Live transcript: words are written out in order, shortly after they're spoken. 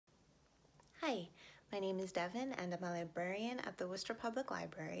My name is Devon and I'm a librarian at the Worcester Public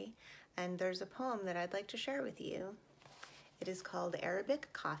Library, and there's a poem that I'd like to share with you. It is called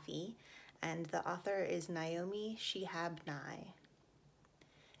Arabic Coffee, and the author is Naomi Shihab Nye.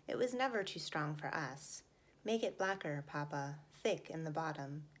 It was never too strong for us. Make it blacker, Papa, thick in the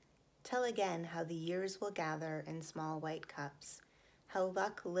bottom. Tell again how the years will gather in small white cups, how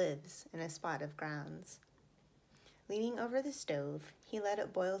luck lives in a spot of grounds. Leaning over the stove, he let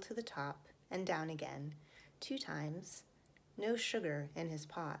it boil to the top and down again, 2 times. No sugar in his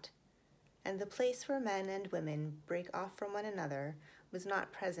pot. And the place where men and women break off from one another was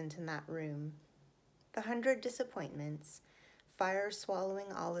not present in that room. The 100 disappointments, fire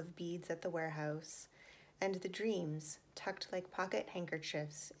swallowing olive beads at the warehouse, and the dreams, tucked like pocket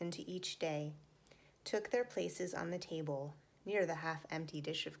handkerchiefs into each day, took their places on the table, near the half-empty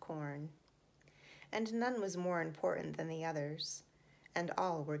dish of corn. And none was more important than the others, and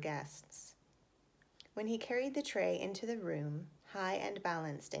all were guests. When he carried the tray into the room, high and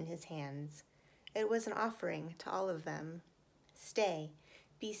balanced in his hands, it was an offering to all of them. Stay,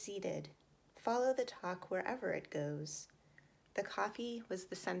 be seated, follow the talk wherever it goes. The coffee was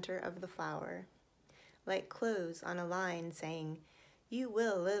the center of the flower, like clothes on a line saying, "You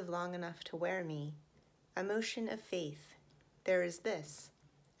will live long enough to wear me." A motion of faith. There is this,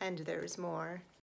 and there is more.